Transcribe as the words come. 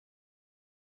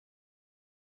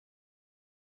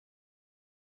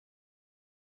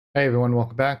Hey everyone,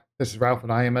 welcome back. This is Ralph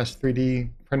with IMS 3D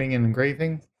Printing and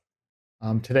Engraving.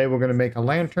 Today we're going to make a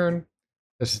lantern.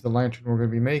 This is the lantern we're going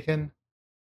to be making.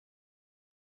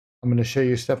 I'm going to show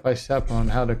you step by step on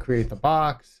how to create the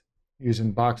box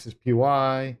using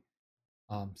boxes.py,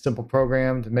 simple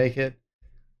program to make it.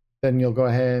 Then you'll go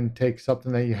ahead and take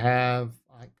something that you have.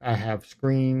 I have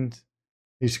screens.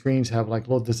 These screens have like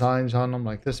little designs on them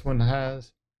like this one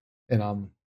has. And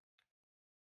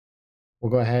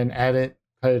we'll go ahead and add it,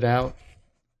 cut it out.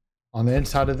 On the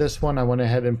inside of this one, I went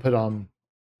ahead and put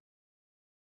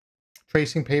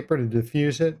tracing paper to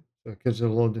diffuse it, so it gives it a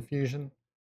little diffusion.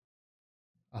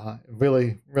 It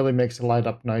really makes it light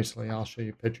up nicely. I'll show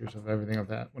you pictures of everything of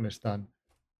that when it's done.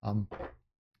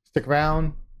 Stick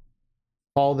around,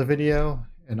 follow the video,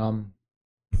 and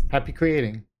happy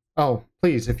creating. Oh,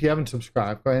 please, if you haven't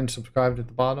subscribed, go ahead and subscribe at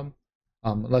the bottom.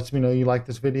 It lets me know you like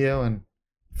this video, and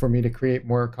for me to create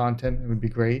more content, it would be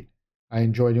great. I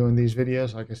enjoy doing these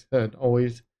videos. Like I said,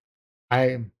 always,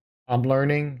 I'm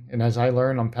learning, and as I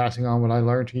learn, I'm passing on what I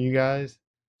learned to you guys.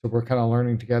 So we're kind of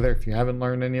learning together. If you haven't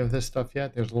learned any of this stuff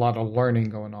yet, there's a lot of learning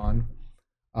going on.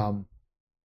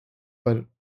 But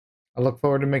I look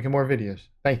forward to making more videos.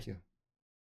 Thank you.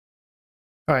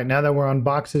 All right, now that we're on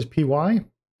boxes.py, we're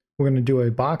going to do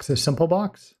a box, a simple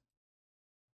box.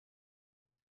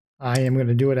 I am going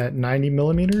to do it at 90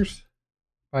 millimeters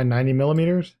by 90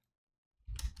 millimeters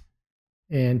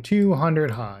and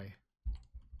 200 high.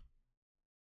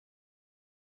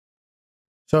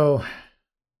 So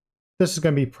this is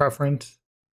going to be preference.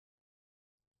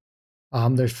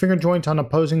 There's finger joints on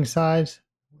opposing sides.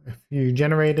 If you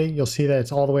generate it, you'll see that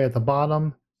it's all the way at the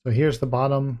bottom. So here's the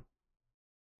bottom.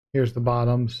 Here's the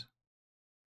bottoms.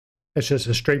 It's just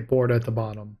a straight board at the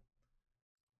bottom.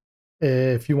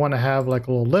 If you want to have like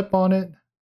a little lip on it,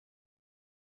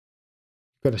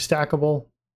 go to stackable,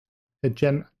 hit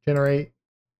generate,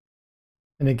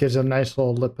 and it gives a nice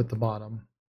little lip at the bottom.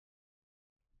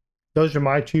 Those are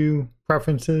my two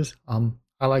preferences.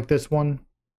 I like this one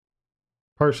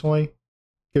personally.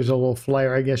 Gives a little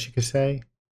flair, I guess you could say.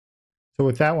 So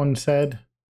with that one said,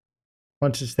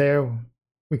 once it's there,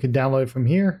 we can download it from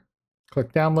here.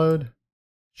 Click download.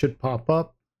 Should pop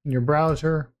up in your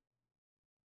browser.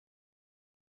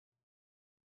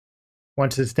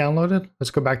 Once it's downloaded, let's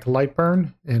go back to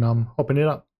Lightburn and open it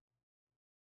up.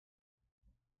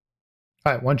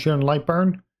 All right, once you're in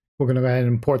Lightburn, we're going to go ahead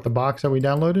and import the box that we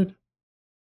downloaded.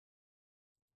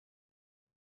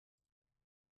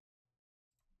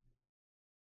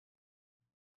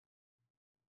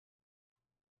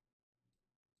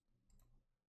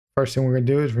 First thing we're going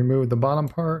to do is remove the bottom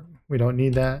part. We don't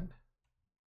need that.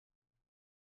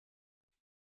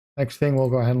 Next thing, we'll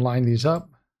go ahead and line these up.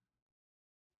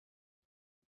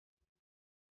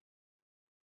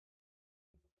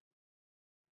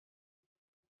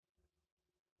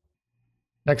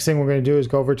 Next thing we're going to do is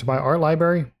go over to my art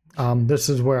library. This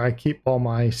is where I keep all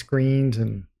my screens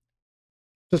and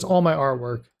just all my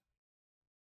artwork.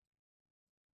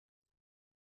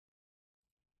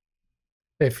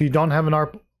 If you don't have an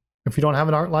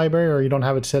art library or you don't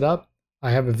have it set up,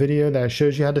 I have a video that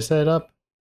shows you how to set it up.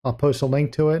 I'll post a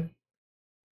link to it.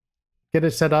 Get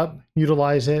it set up,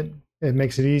 utilize it. It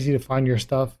makes it easy to find your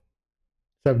stuff.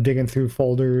 Instead of digging through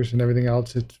folders and everything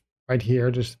else, it's right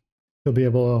here. Just you'll be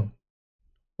able to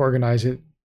organize it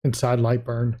inside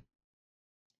Lightburn.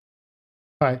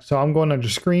 All right, so I'm going under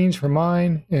screens for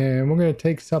mine, and we're going to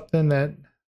take something that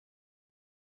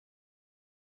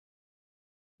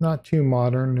not too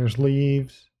modern. There's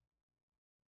leaves.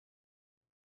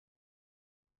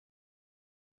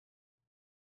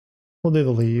 We'll do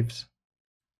the leaves.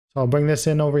 So I'll bring this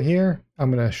in over here. I'm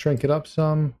going to shrink it up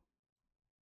some.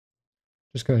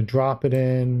 Just going to drop it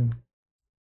in.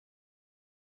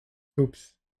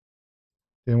 Oops.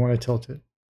 Didn't want to tilt it.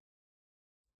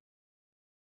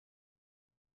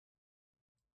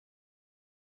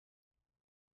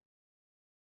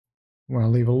 I'm going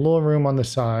to leave a little room on the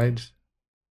sides.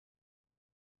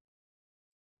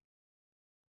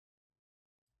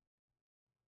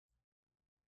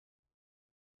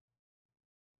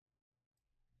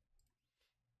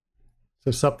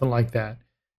 So something like that.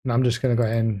 And I'm just going to go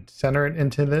ahead and center it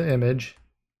into the image.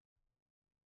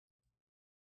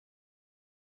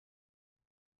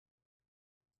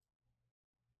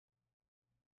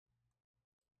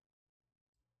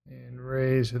 And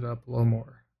raise it up a little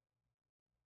more.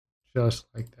 Just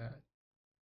like that.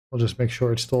 We'll just make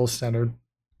sure it's still centered.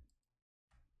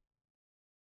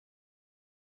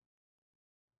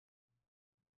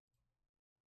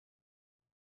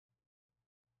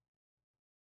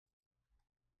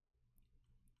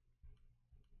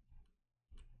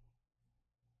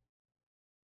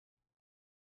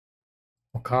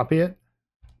 We'll copy it.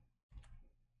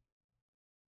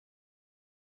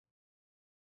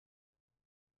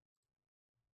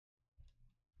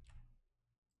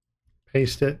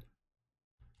 Paste it.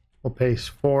 We'll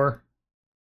paste 4.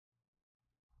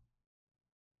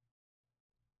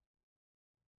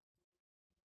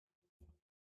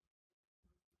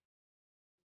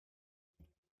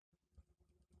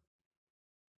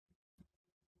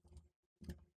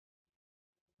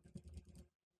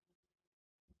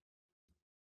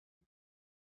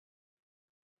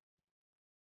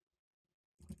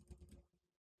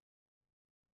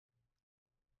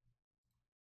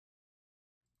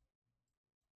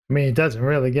 I mean, it doesn't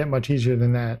really get much easier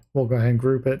than that. We'll go ahead and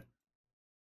group it.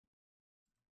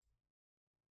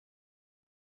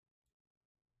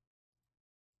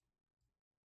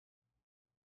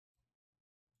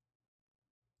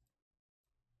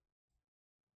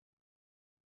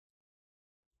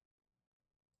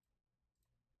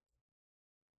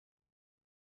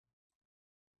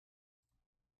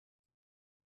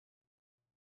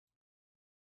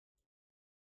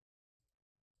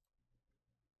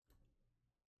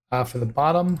 For the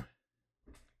bottom,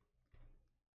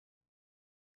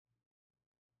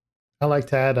 I like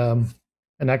to add an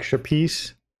extra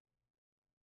piece.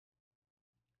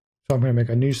 So I'm going to make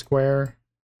a new square,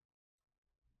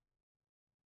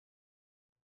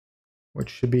 which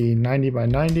should be 90 by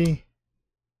 90.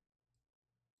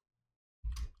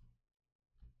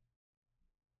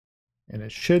 And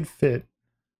it should fit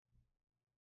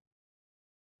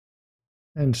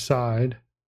inside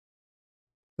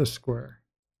the square.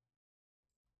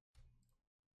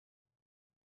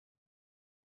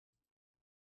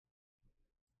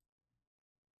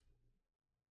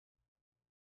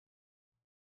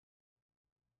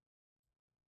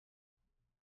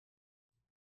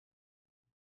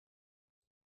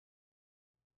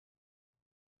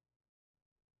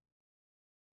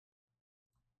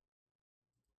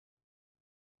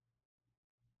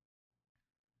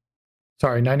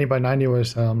 Sorry, 90 by 90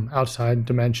 was outside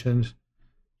dimensions.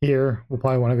 Here, we'll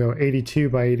probably want to go 82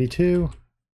 by 82.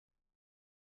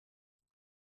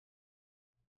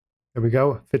 There we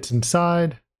go. Fits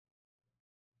inside.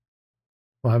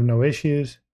 We'll have no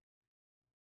issues.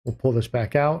 We'll pull this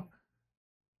back out.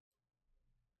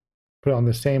 Put it on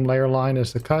the same layer line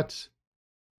as the cuts.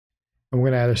 And we're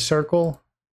going to add a circle.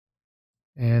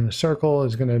 And the circle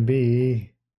is going to be,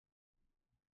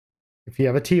 if you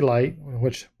have a tea light,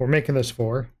 which we're making this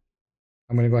for,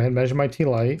 I'm going to go ahead and measure my tea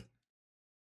light.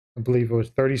 I believe it was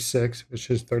 36, which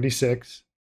is 36.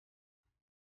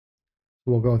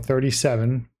 We'll go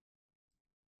 37.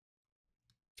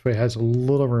 This way it has a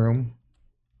little room.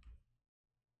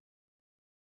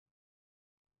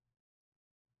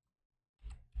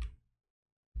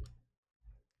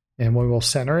 And we will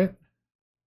center it.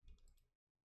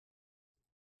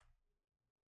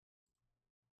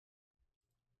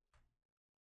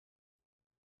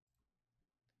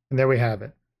 And there we have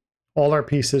it. All our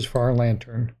pieces for our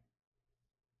lantern.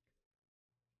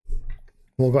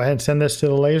 We'll go ahead and send this to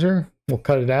the laser. We'll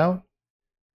cut it out.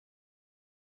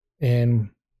 And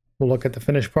we'll look at the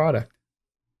finished product.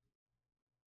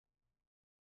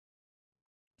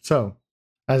 So,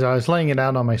 as I was laying it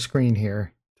out on my screen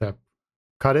here to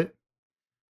cut it,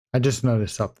 I just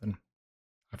noticed something.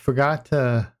 I forgot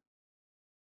to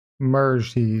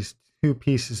merge these two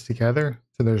pieces together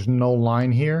so there's no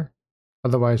line here.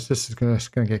 Otherwise, this is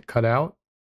just going to get cut out.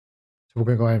 So we're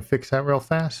going to go ahead and fix that real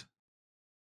fast.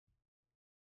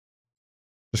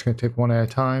 Just going to take one at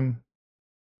a time.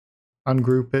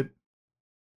 Ungroup it.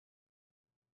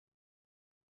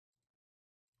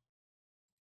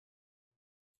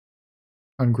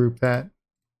 Ungroup that.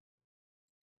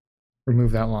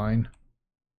 Remove that line.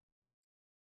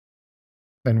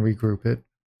 Then regroup it.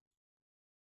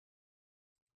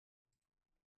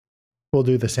 We'll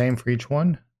do the same for each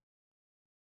one.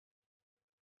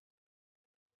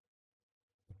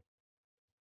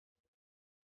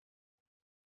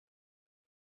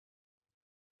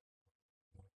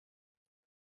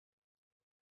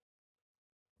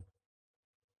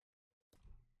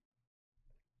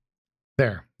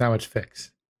 There, now it's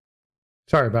fixed.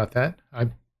 Sorry about that.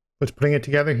 I was putting it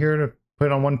together here to put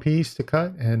it on one piece to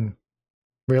cut and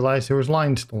realized there was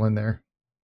lines still in there.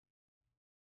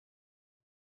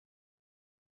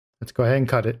 Let's go ahead and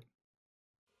cut it.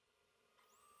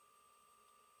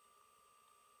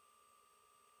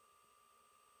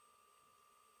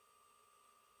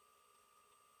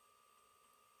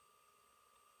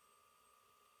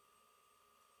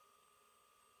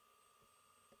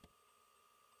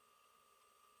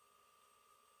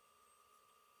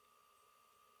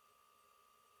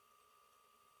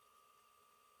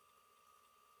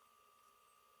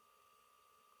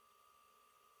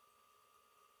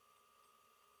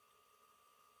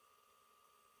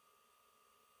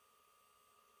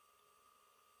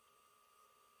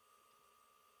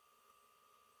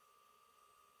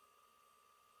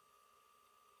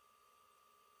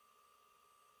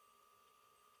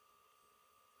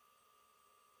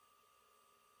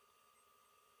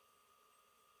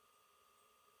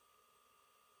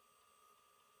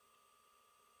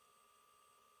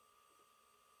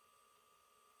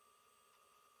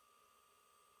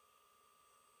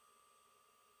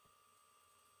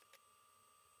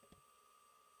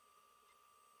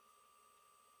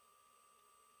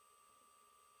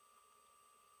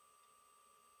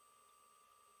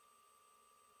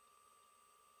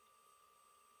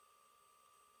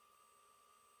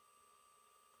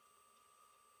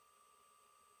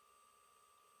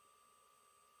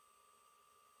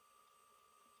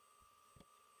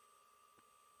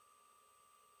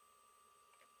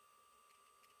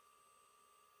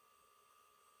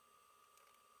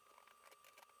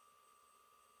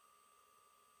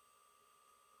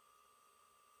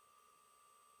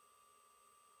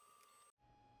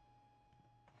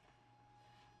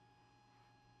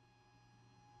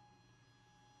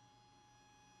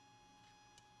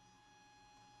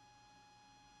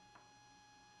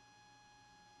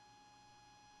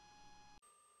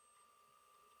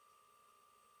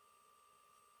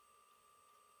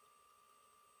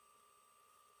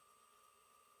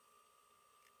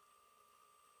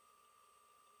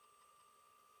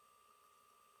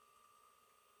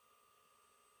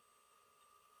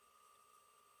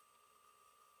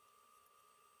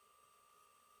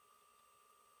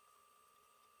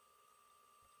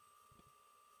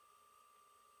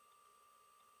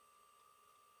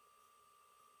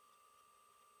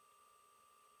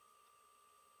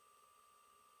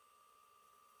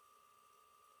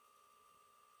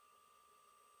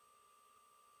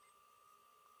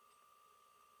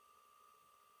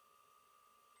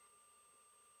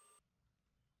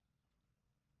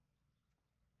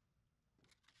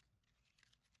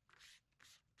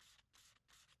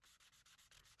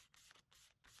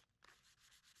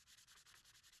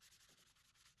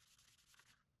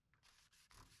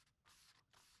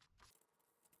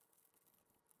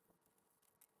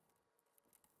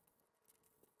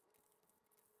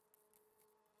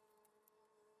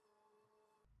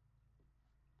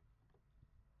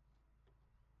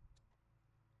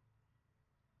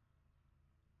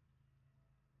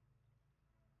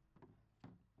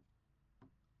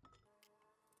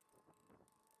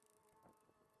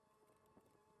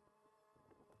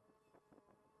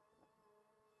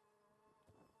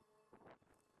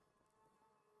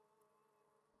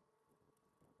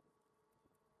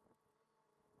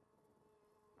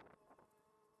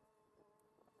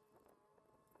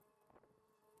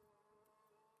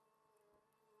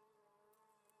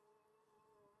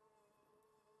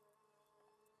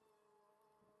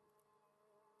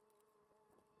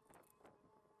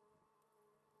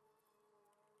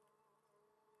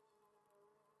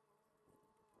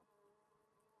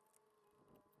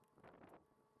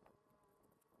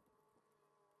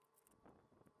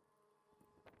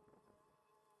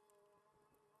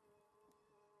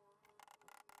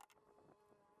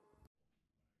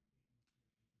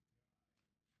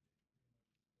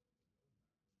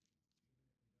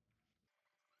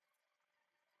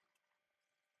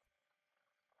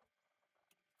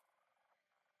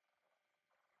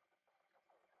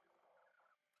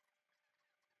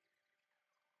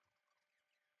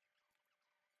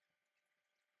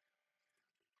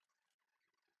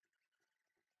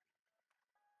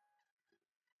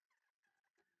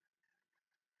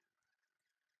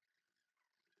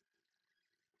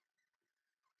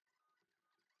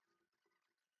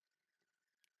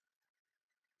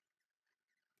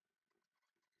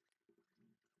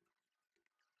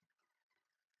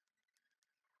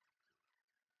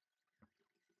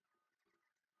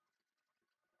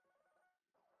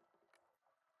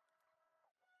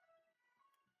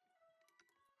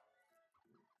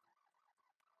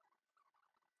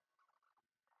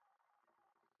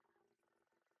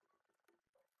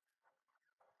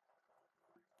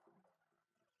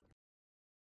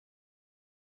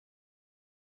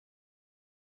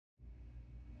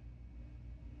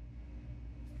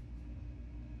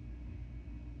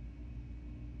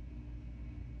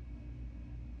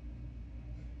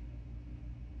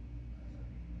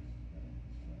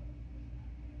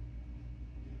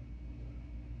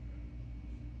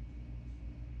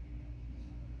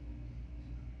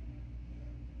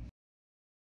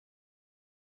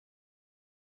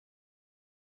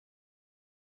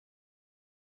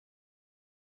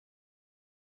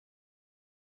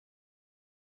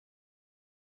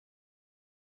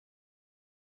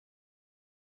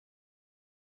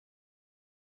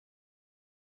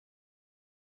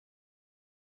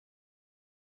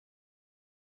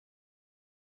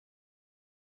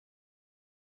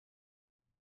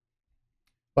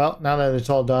 Well, now that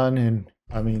it's all done, and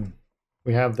I mean,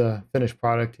 we have the finished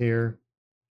product here.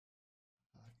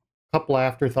 A couple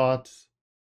afterthoughts.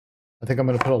 I think I'm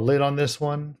going to put a lid on this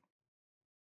one.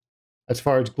 As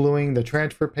far as gluing the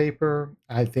transfer paper,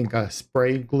 I think a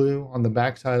sprayed glue on the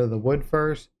backside of the wood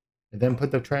first, and then put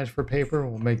the transfer paper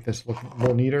will make this look a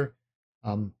little neater.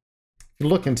 If you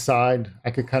look inside,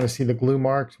 I could kind of see the glue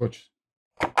marks, which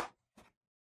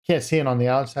can't see it on the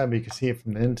outside, but you can see it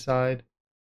from the inside.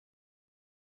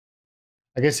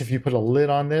 I guess if you put a lid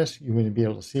on this, you wouldn't be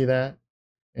able to see that.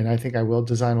 And I think I will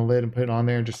design a lid and put it on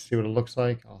there just to see what it looks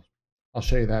like. I'll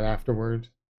show you that afterwards.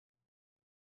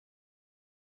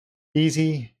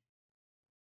 Easy,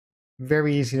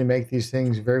 very easy to make these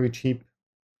things, very cheap.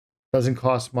 Doesn't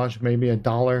cost much, maybe $1,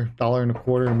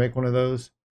 $1.25 to make one of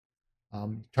those.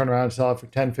 Turn around and sell it for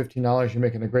 $10, $15, you're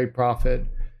making a great profit.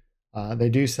 They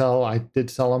do sell, I did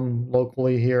sell them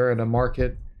locally here at a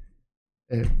market.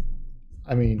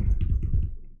 I mean,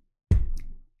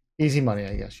 easy money,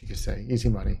 I guess you could say. Easy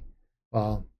money.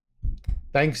 Well,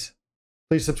 thanks.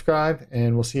 Please subscribe,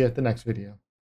 and we'll see you at the next video.